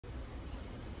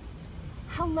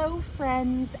Hello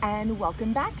friends, and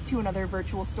welcome back to another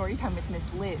virtual story time with Miss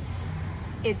Liz.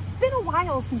 It's been a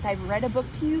while since I've read a book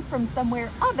to you from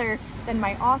somewhere other than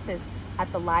my office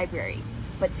at the library.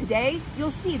 But today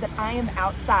you'll see that I am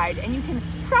outside, and you can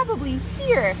probably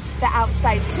hear the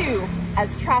outside too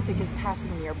as traffic is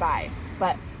passing nearby.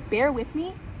 But bear with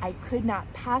me, I could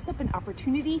not pass up an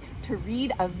opportunity to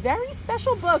read a very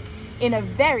special book in a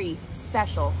very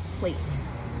special place.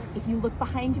 If you look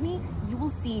behind me, you will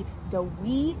see the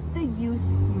We the Youth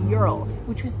mural,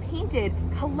 which was painted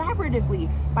collaboratively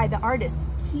by the artist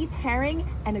Keith Haring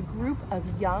and a group of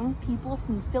young people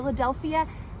from Philadelphia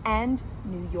and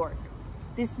New York.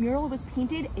 This mural was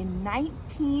painted in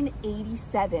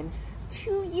 1987,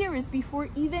 2 years before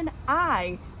even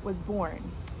I was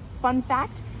born. Fun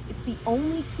fact, it's the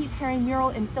only Keith Haring mural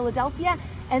in Philadelphia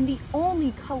and the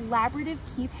only collaborative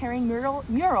Keith Haring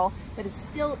mural that is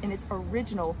still in its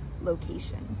original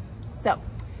location. So,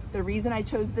 the reason I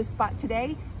chose this spot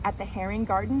today at the Haring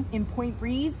Garden in Point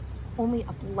Breeze, only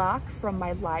a block from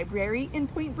my library in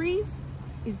Point Breeze,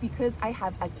 is because I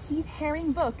have a Keith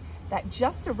Haring book that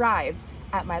just arrived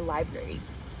at my library.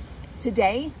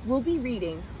 Today, we'll be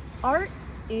reading Art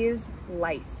is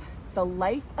Life, the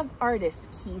life of artist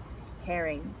Keith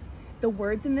Haring. The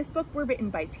words in this book were written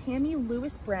by Tami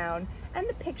Lewis Brown, and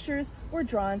the pictures were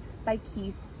drawn by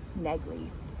Keith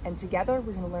Negley. And together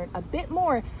we're going to learn a bit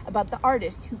more about the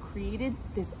artist who created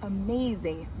this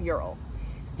amazing mural.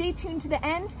 Stay tuned to the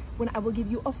end when I will give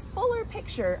you a fuller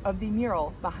picture of the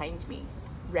mural behind me.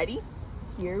 Ready?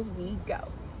 Here we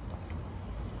go.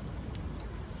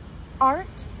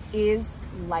 Art is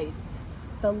Life,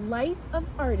 the life of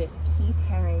artist Keith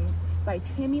Haring, by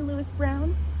Tami Lewis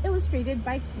Brown, illustrated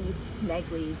by Keith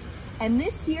Negley. And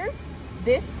this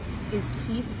is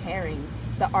Keith Haring,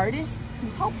 the artist who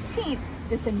helped paint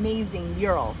this amazing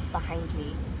mural behind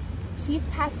me. Keith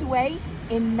passed away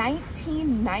in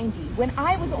 1990 when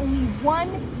I was only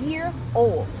 1 year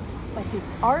old, but his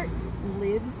art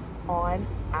lives on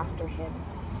after him.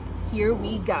 Here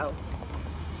we go.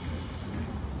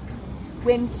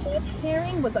 When Keith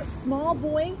Haring was a small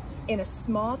boy in a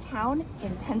small town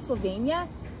in Pennsylvania,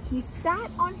 he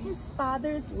sat on his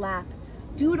father's lap,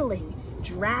 doodling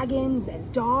dragons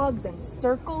and dogs and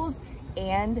circles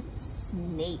and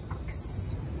snakes.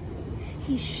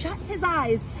 He shut his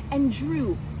eyes and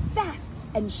drew fast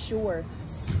and sure,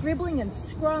 scribbling and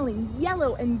scrawling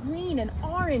yellow and green and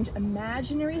orange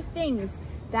imaginary things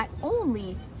that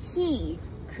only he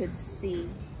could see.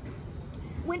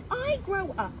 When I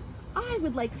grow up, I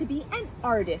would like to be an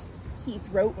artist, Keith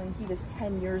wrote when he was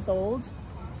 10 years old.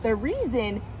 The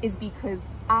reason is because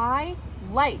I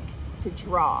like to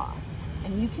draw,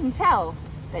 and you can tell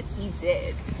that he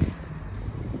did.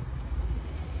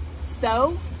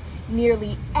 So,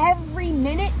 nearly every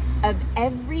minute of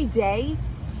every day,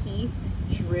 Keith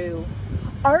drew.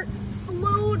 Art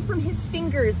flowed from his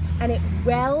fingers and it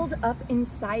welled up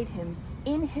inside him,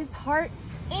 in his heart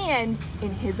and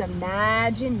in his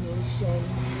imagination.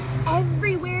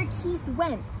 Everywhere Keith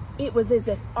went, it was as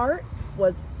if art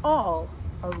was all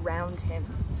around him.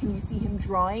 Can you see him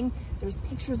drawing? There's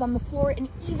pictures on the floor and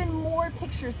even more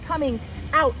pictures coming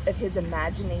out of his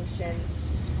imagination.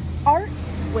 Art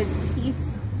was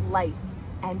Keith's life,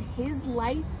 and his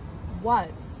life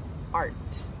was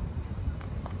art.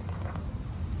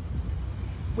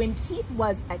 When Keith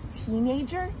was a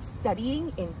teenager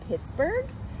studying in Pittsburgh,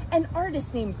 an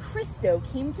artist named Christo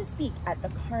came to speak at the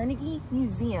Carnegie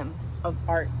Museum of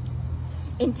Art.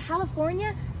 In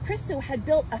California, Christo had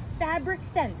built a fabric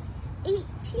fence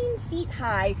 18 feet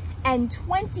high and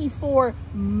 24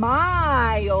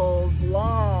 miles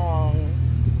long.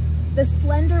 The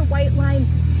slender white line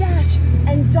dashed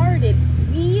and darted,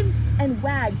 weaved and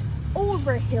wagged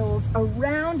over hills,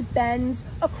 around bends,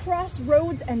 across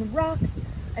roads and rocks,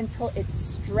 until it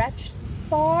stretched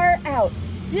far out,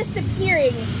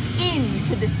 disappearing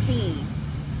into the sea.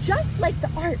 Just like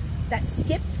the art that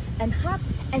skipped and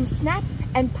hopped and snapped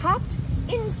and popped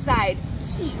inside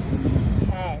Keith's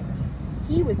head.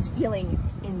 He was feeling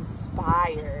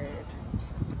inspired.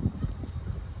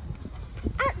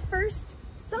 At first,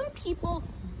 some people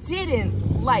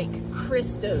didn't like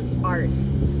Christo's art,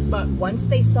 but once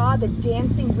they saw the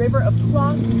dancing river of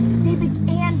cloth, they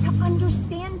began to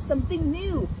understand something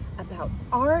new about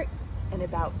art and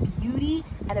about beauty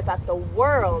and about the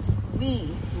world we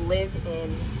live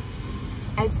in.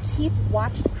 As Keith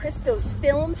watched Christo's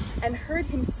film and heard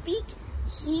him speak,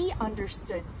 he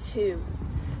understood too.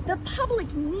 The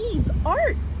public needs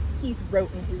art, Keith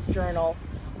wrote in his journal.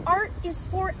 Art is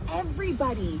for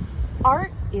everybody.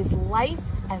 Art is life,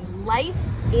 and life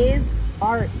is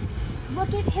art.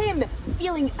 Look at him,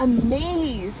 feeling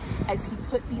amazed as he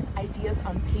put these ideas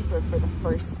on paper for the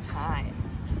first time.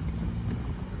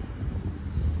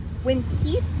 When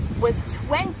Keith was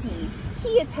 20,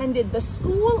 he attended the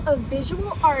School of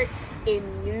Visual Art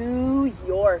in New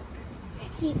York.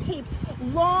 He taped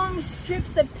long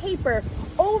strips of paper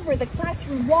over the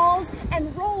classroom walls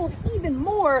and rolled even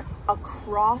more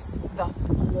across the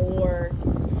floor.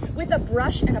 With a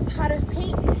brush and a pot of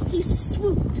paint, he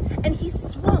swooped and he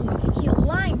swung, he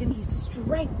lined and he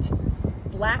striped.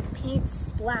 Black paint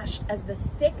splashed as the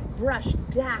thick brush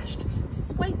dashed,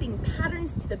 swiping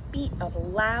patterns to the beat of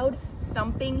loud,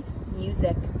 thumping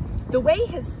music, the way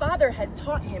his father had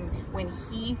taught him when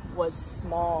he was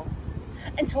small.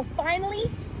 Until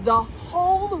finally, the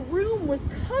whole room was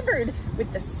covered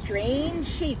with the strange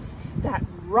shapes that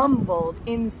rumbled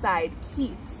inside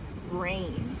Keith's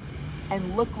brain.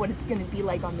 And look what it's gonna be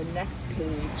like on the next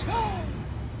page.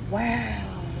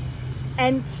 Wow.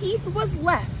 And Keith was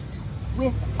left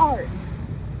with art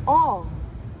all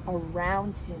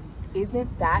around him.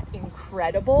 Isn't that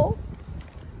incredible?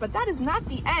 But that is not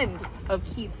the end of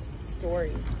Keith's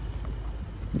story.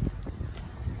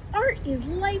 Art is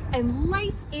life and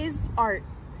life is art.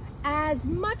 As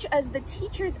much as the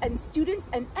teachers and students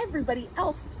and everybody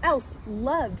else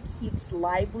loved Keith's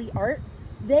lively art,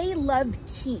 they loved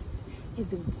Keith.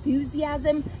 His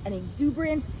enthusiasm and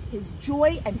exuberance, his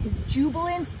joy and his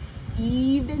jubilance,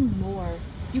 even more.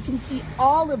 You can see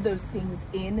all of those things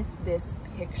in this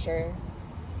picture.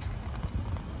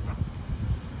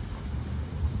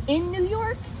 In New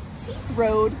York, Keith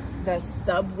rode the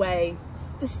subway.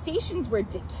 The stations were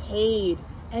decayed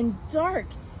and dark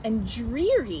and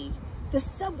dreary. The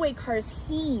subway cars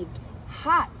heaved,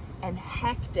 hot and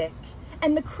hectic,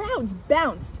 and the crowds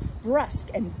bounced, brusque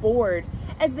and bored,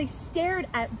 as they stared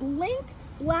at blank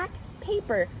black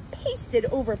paper pasted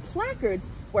over placards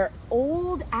where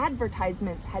old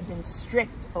advertisements had been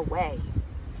stripped away.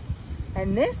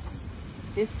 And this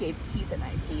gave Keith an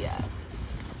idea.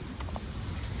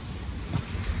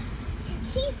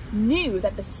 Keith knew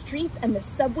that the streets and the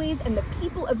subways and the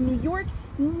people of New York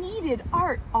needed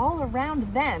art all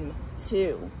around them,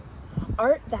 too.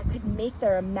 Art that could make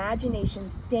their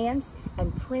imaginations dance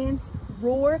and prance,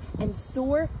 roar and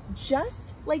soar,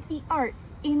 just like the art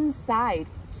inside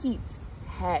Keith's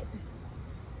head.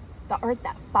 The art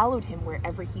that followed him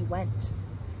wherever he went.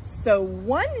 So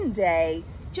one day,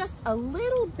 just a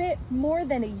little bit more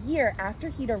than a year after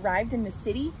he'd arrived in the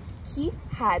city, Keith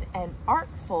had an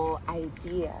artful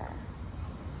idea.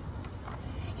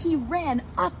 He ran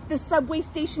up the subway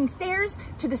station stairs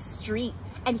to the street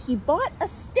and he bought a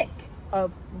stick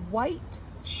of white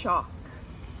chalk.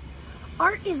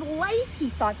 Art is life, he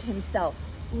thought to himself.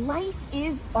 Life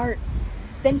is art.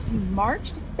 Then he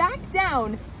marched back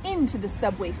down into the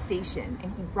subway station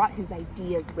and he brought his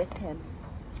ideas with him.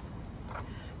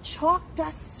 Chalk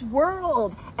dust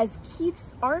swirled as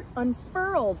Keith's art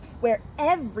unfurled where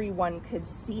everyone could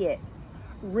see it.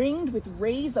 Ringed with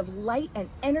rays of light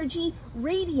and energy,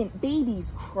 radiant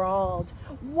babies crawled.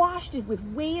 Washed with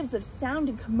waves of sound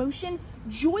and commotion,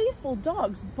 joyful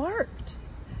dogs barked.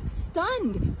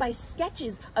 Stunned by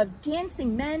sketches of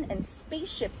dancing men and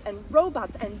spaceships and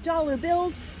robots and dollar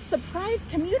bills, surprised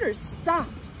commuters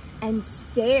stopped and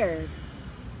stared.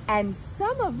 And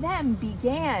some of them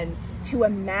began to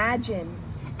imagine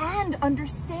and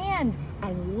understand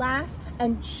and laugh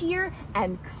and cheer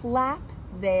and clap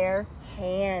their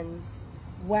hands.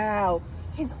 Wow,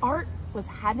 his art was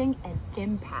having an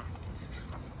impact.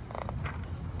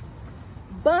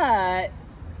 But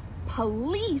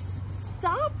police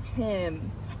stopped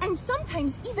him and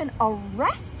sometimes even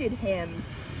arrested him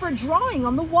for drawing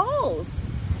on the walls.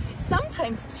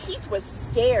 Sometimes Keith was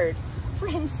scared for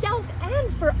himself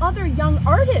and for other young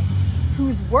artists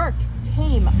whose work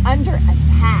came under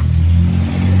attack.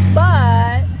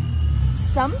 But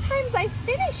sometimes I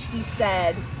finish, he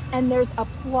said, and there's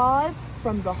applause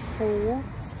from the whole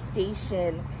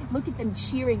station. Look at them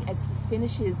cheering as he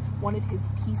finishes one of his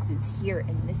pieces here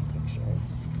in this picture.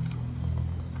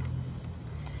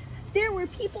 There were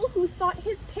people who thought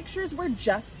his pictures were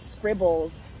just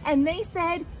scribbles, and they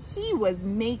said he was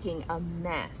making a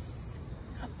mess.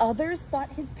 Others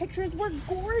thought his pictures were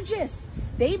gorgeous.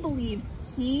 They believed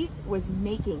he was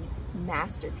making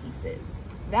masterpieces.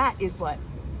 That is what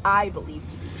I believe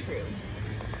to be true.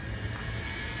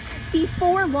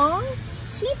 Before long,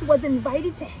 Keith was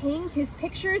invited to hang his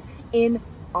pictures in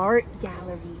art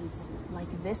galleries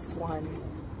like this one.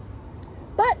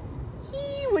 But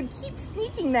he would keep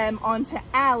sneaking them onto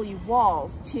alley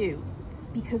walls too,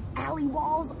 because alley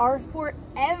walls are for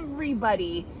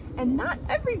everybody, and not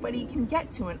everybody can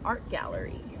get to an art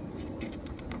gallery.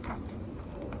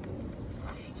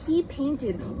 He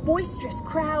painted boisterous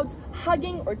crowds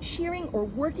hugging or cheering or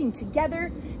working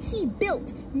together. He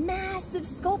built massive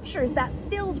sculptures that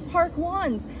filled park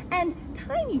lawns and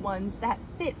tiny ones that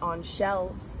fit on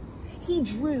shelves. He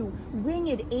drew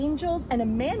winged angels and a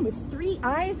man with 3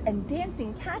 eyes and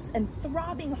dancing cats and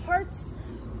throbbing hearts.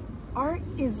 Art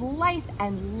is life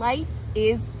and life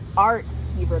is art,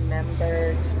 he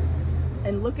remembered.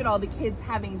 And look at all the kids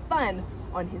having fun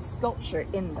on his sculpture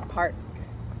in the park.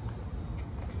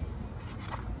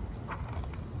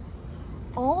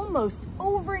 Almost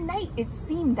overnight, it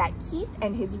seemed that Keith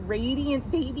and his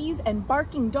radiant babies and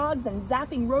barking dogs and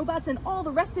zapping robots and all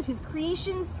the rest of his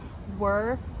creations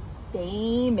were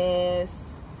famous.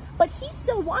 But he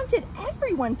still wanted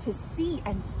everyone to see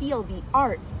and feel the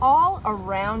art all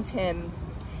around him.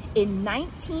 In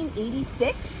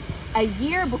 1986, a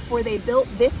year before they built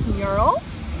this mural,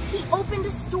 he opened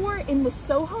a store in the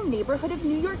Soho neighborhood of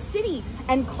New York City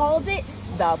and called it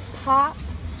the Pop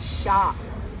Shop.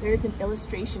 There's an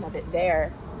illustration of it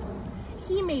there.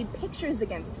 He made pictures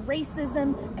against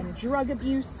racism and drug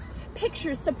abuse,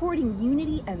 pictures supporting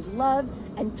unity and love,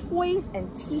 and toys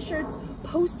and t-shirts,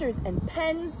 posters and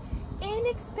pens,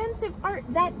 inexpensive art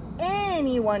that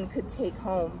anyone could take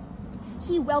home.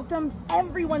 He welcomed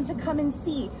everyone to come and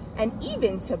see, and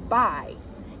even to buy.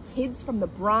 Kids from the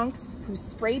Bronx who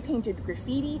spray painted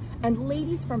graffiti, and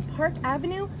ladies from Park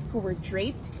Avenue who were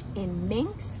draped in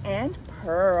minks and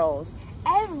pearls.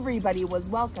 Everybody was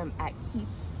welcome at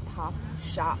Keith's Pop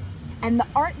Shop. And the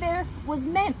art there was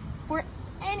meant for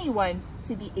anyone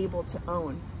to be able to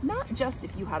own, not just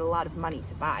if you had a lot of money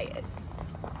to buy it.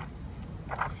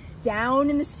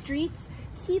 Down in the streets,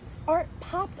 Keith's art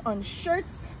popped on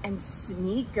shirts and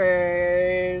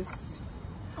sneakers.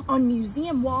 On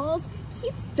museum walls,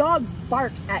 Keith's dogs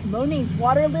barked at Monet's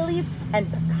water lilies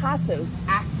and Picasso's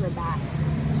acrobats.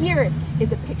 Here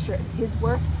is a picture of his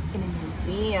work in a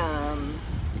museum.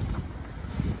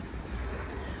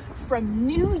 From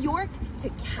New York to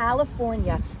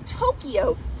California,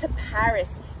 Tokyo to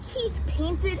Paris, Keith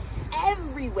painted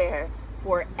everywhere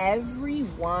for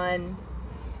everyone.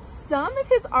 Some of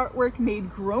his artwork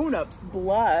made grown-ups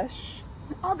blush.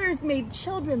 Others made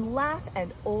children laugh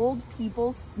and old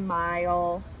people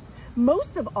smile.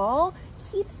 Most of all,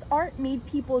 Keith's art made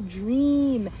people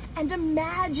dream and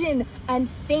imagine and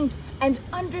think and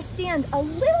understand a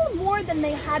little more than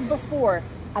they had before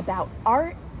about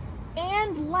art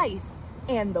and life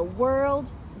and the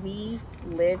world we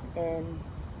live in.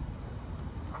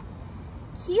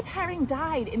 Keith Haring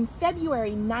died in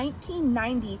February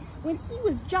 1990 when he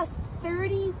was just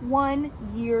 31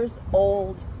 years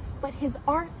old, but his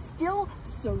art still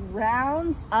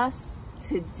surrounds us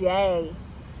today.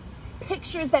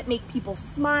 Pictures that make people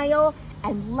smile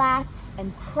and laugh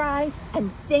and cry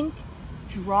and think,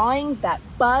 drawings that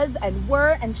buzz and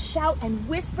whir and shout and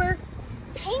whisper,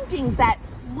 paintings that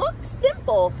look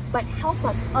simple but help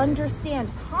us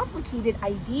understand complicated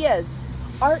ideas,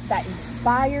 art that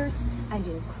inspires and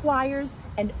inquires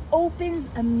and opens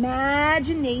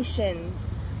imaginations.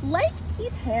 Like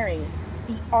Keith Haring,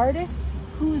 the artist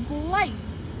whose life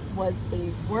was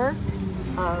a work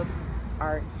of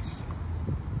art.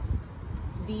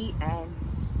 The end.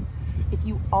 If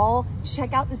you all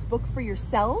check out this book for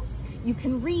yourselves, you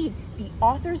can read the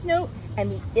author's note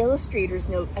and the illustrator's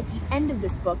note at the end of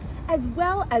this book, as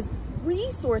well as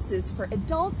resources for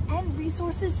adults and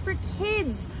resources for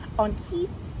kids on Keith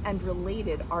and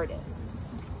related artists.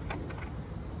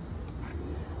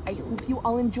 I hope you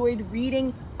all enjoyed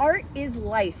reading Art is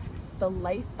Life, the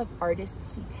life of artist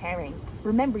Keith Haring.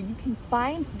 Remember, you can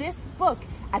find this book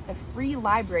at the Free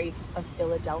Library of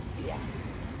Philadelphia.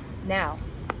 Now,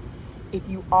 if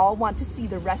you all want to see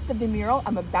the rest of the mural,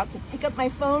 I'm about to pick up my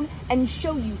phone and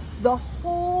show you the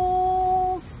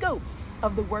whole scope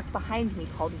of the work behind me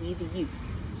called We the Youth.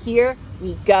 Here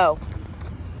we go.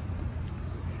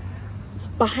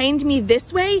 Behind me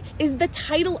this way is the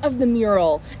title of the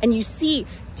mural, and you see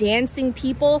dancing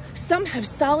people. Some have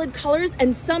solid colors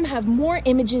and some have more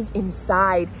images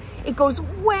inside. It goes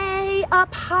way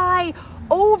up high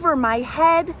over my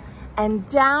head and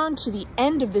down to the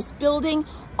end of this building,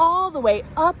 all the way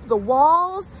up the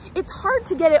walls. It's hard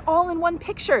to get it all in one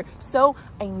picture, so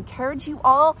I encourage you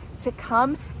all to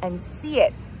come and see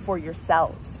it for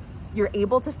yourselves. You're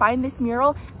able to find this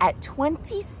mural at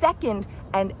 22nd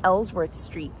and Ellsworth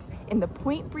Streets in the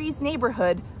Point Breeze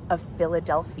neighborhood of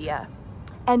Philadelphia.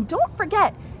 And don't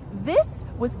forget, this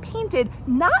was painted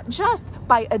not just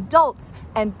by adults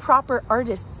and proper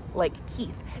artists like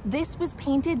Keith. This was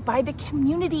painted by the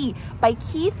community, by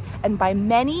Keith, and by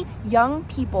many young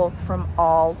people from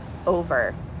all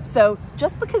over. So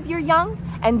just because you're young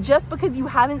and just because you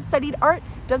haven't studied art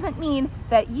doesn't mean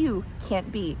that you can't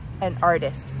be an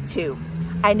artist too.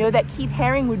 I know that Keith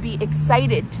Haring would be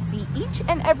excited to see each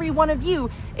and every one of you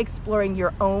exploring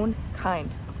your own kind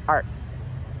of art.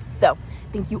 So,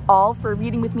 thank you all for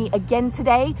reading with me again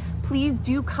today. Please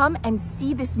do come and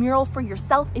see this mural for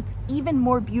yourself. It's even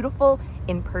more beautiful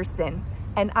in person.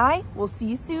 And I will see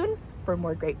you soon for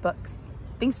more great books.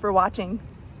 Thanks for watching.